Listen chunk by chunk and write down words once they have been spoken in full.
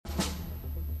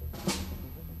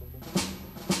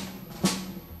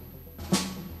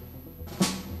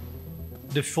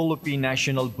The Philippine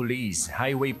National Police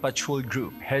Highway Patrol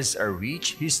Group has a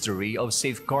rich history of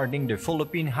safeguarding the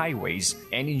Philippine highways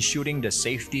and ensuring the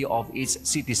safety of its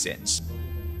citizens.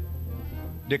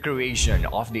 The creation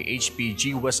of the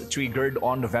HPG was triggered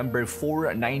on November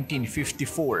 4,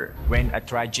 1954, when a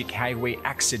tragic highway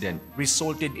accident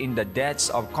resulted in the deaths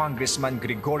of Congressman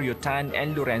Gregorio Tan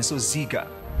and Lorenzo Ziga.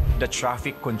 The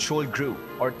Traffic Control Group,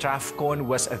 or TRAFCON,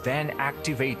 was then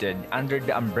activated under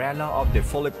the umbrella of the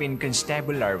Philippine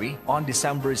Constabulary on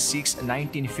December 6,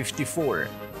 1954,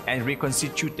 and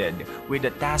reconstituted with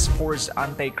the Task Force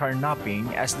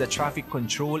Anti-Carnapping as the Traffic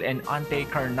Control and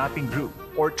Anti-Carnapping Group,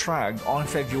 or TRAG, on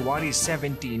February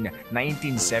 17,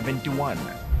 1971.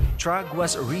 TRAG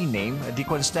was renamed the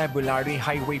Constabulary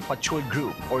Highway Patrol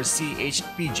Group, or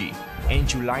CHPG, in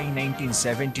July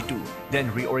 1972,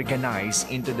 then reorganized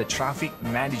into the Traffic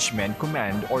Management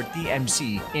Command, or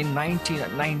TMC, in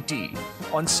 1990.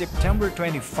 On September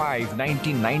 25,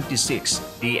 1996,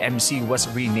 TMC was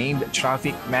renamed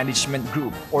Traffic Management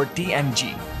Group, or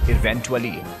TMG,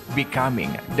 eventually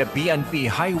becoming the PNP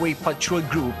Highway Patrol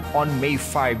Group on May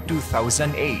 5,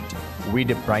 2008. With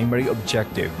the primary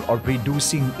objective of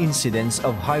reducing incidents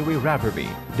of highway robbery,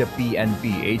 the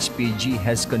PNP-HPG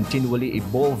has continually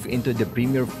evolved into the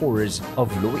premier force of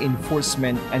law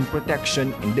enforcement and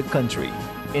protection in the country,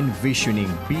 envisioning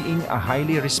being a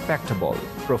highly respectable,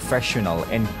 professional,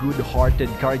 and good-hearted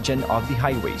guardian of the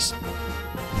highways.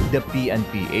 The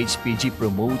PNP-HPG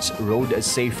promotes road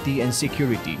safety and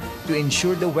security to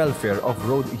ensure the welfare of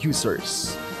road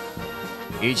users.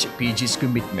 HPG's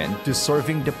commitment to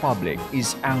serving the public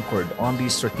is anchored on the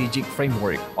strategic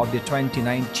framework of the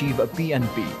 29th Chief of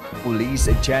PNP, Police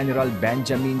General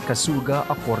Benjamin Casuga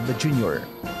Acorda Jr.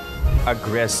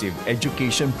 Aggressive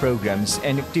education programs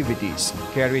and activities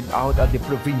carried out at the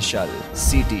provincial,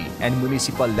 city, and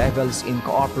municipal levels in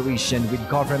cooperation with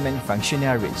government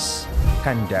functionaries.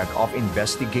 Conduct of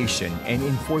investigation and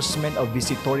enforcement of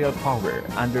visitorial power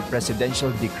under Presidential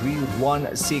Decree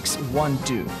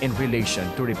 1612 in relation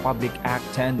to Republic Act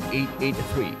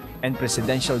 10883 and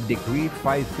Presidential Decree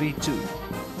 532.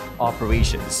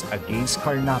 Operations against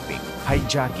carnapping,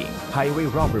 hijacking, highway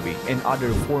robbery, and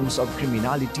other forms of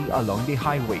criminality along the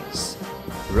highways.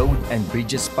 Road and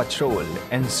bridges patrol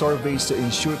and surveys to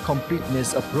ensure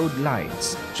completeness of road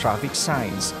lights, traffic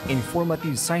signs,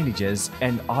 informative signages,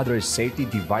 and other safety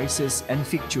devices and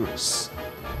fixtures.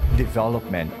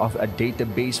 Development of a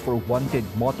database for wanted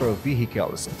motor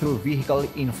vehicles through Vehicle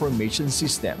Information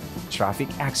System, traffic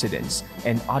accidents,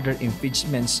 and other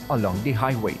infringements along the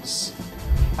highways.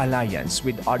 Alliance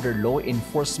with other law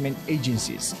enforcement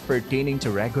agencies pertaining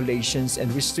to regulations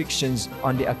and restrictions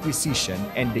on the acquisition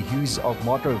and the use of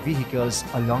motor vehicles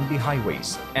along the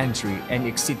highways, entry and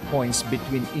exit points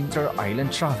between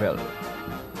inter-island travel.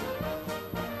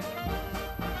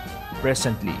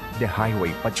 Presently, the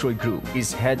Highway Patrol Group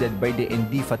is headed by the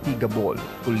indefatigable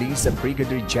Police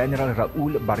Brigadier General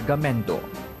Raul Bargamento.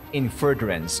 In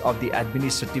furtherance of the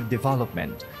administrative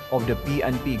development of the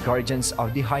PNP Guardians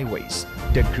of the Highways,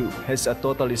 the group has a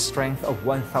total strength of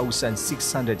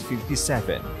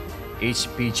 1,657.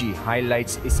 HPG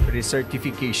highlights its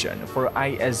recertification for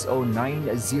ISO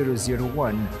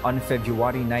 9001 on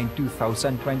February 9,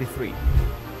 2023.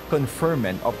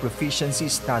 Conferment of proficiency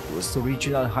status to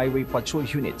regional highway patrol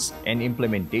units and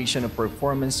implementation of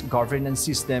Performance Governance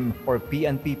System, or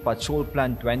PNP Patrol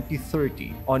Plan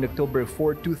 2030 on October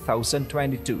 4,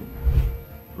 2022.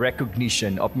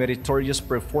 Recognition of meritorious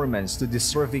performance to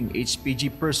deserving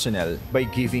HPG personnel by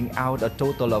giving out a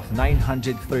total of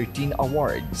 913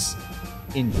 awards.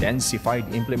 Intensified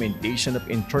implementation of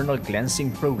internal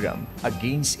cleansing program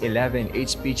against 11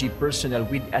 HPG personnel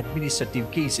with administrative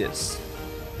cases.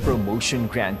 Promotion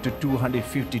grant to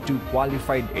 252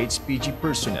 qualified HPG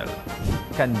personnel.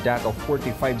 Conduct of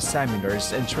 45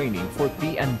 seminars and training for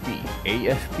PNP,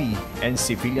 AFP, and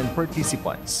civilian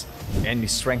participants. And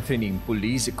strengthening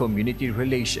police community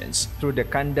relations through the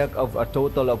conduct of a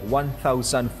total of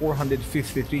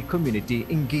 1,453 community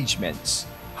engagements.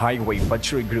 Highway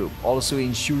Patrol Group also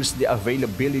ensures the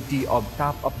availability of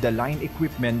top-of-the-line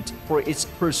equipment for its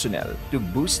personnel to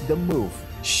boost the move,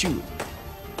 shoot,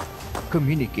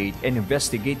 communicate, and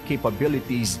investigate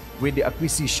capabilities with the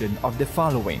acquisition of the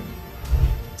following: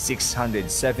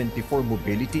 674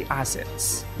 mobility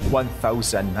assets,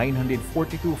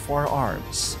 1,942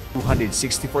 firearms,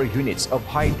 264 units of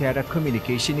high-data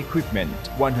communication equipment,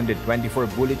 124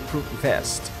 bulletproof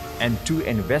vests, and 2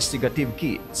 investigative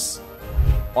kits.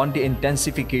 On the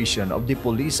intensification of the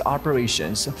police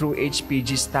operations through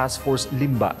HPG's Task Force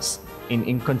Limbas,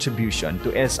 in contribution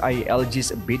to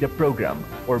SILG's BIDA program,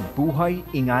 or Buhay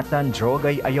Ingatan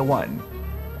Drogay Ayawan.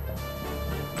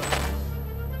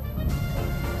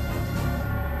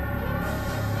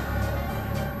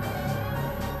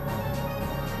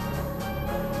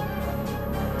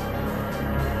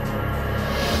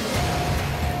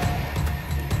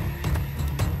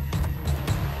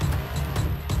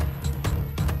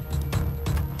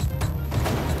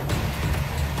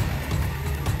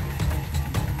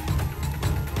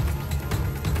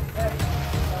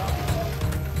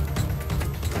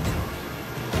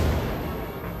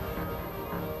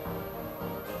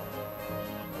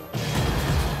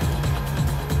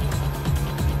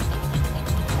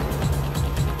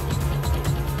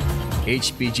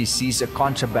 HPG seized a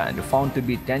contraband found to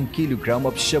be 10 kg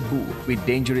of shabu with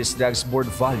dangerous drugs board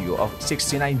value of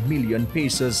 69 million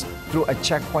pesos through a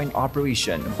checkpoint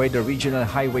operation by the Regional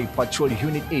Highway Patrol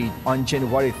Unit 8 on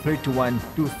January 31,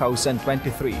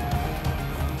 2023.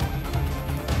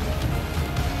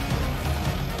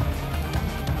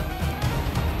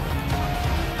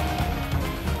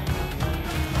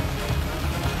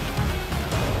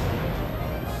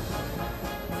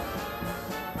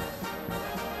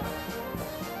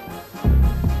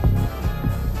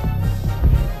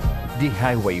 The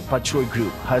Highway Patrol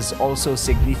Group has also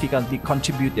significantly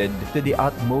contributed to the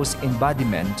utmost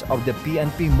embodiment of the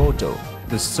PNP motto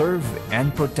to serve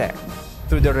and protect.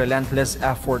 Through the relentless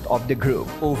effort of the group,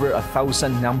 over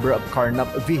 1,000 number of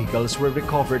carnap vehicles were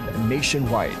recovered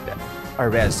nationwide.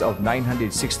 Arrest of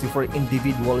 964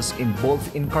 individuals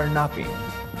involved in carnapping.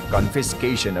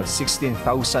 Confiscation of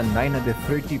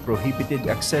 16,930 prohibited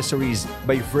accessories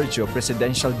by virtue of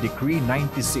Presidential Decree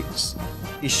 96.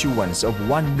 Issuance of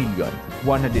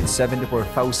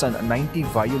 1,174,090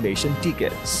 violation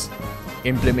tickets.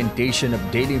 Implementation of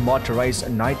daily motorized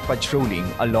night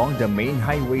patrolling along the main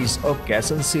highways of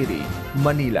Quezon City,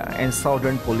 Manila, and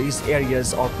Southern Police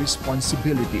areas of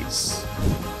responsibilities.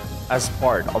 As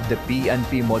part of the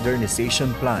PNP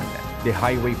Modernization Plan, the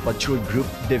Highway Patrol Group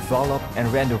developed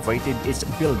and renovated its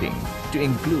building to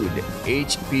include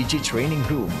HPG Training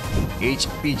Room,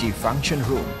 HPG Function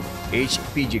Room,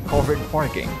 HPG Covered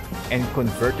Parking, and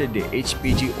converted the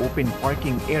HPG Open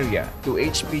Parking Area to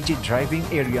HPG Driving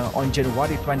Area on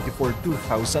January 24,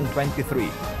 2023.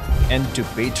 And to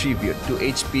pay tribute to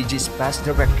HPG's past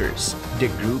directors, the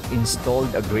group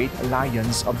installed a Great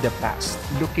Alliance of the Past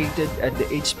located at the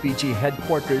HPG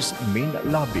headquarters main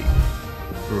lobby.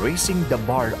 Raising the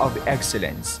bar of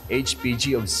excellence,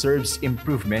 HPG observes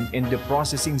improvement in the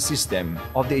processing system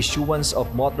of the issuance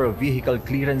of motor vehicle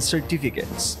clearance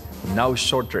certificates, now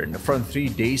shortened from 3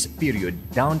 days period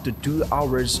down to 2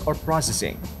 hours of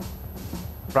processing.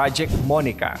 Project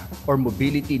Monica, or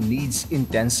Mobility Needs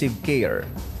Intensive Care.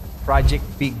 Project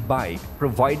Big Bike,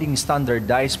 providing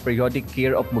standardized periodic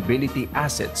care of mobility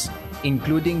assets,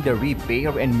 including the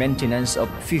repair and maintenance of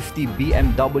 50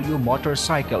 BMW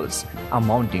motorcycles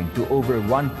amounting to over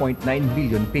 1.9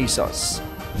 million pesos.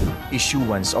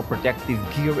 Issuance of protective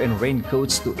gear and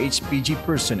raincoats to HPG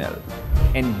personnel.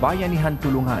 And Bayanihan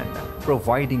Tulungan,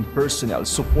 providing personal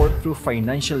support through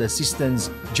financial assistance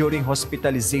during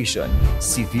hospitalization,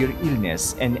 severe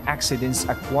illness, and accidents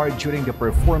acquired during the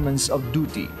performance of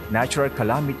duty, natural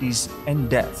calamities, and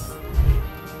death.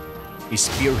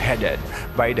 Spearheaded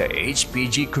by the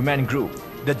HPG Command Group,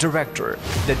 the Director,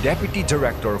 the Deputy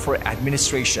Director for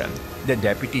Administration, the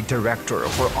Deputy Director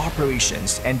for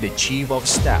Operations, and the Chief of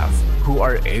Staff, who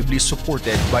are ably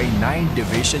supported by 9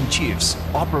 Division Chiefs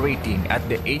operating at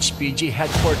the HPG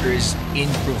headquarters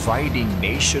in providing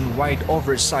nationwide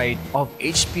oversight of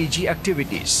HPG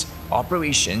activities,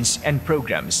 operations, and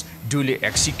programs duly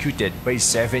executed by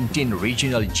 17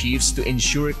 regional chiefs to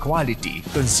ensure quality,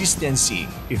 consistency,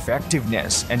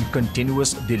 effectiveness, and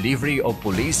continuous delivery of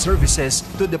police services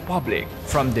to the public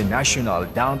from the national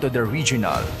down to the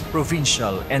regional,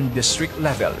 provincial, and district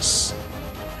levels.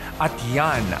 At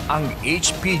yan ang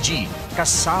HPG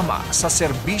kasama sa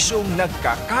serbisyong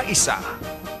nagkakaisa.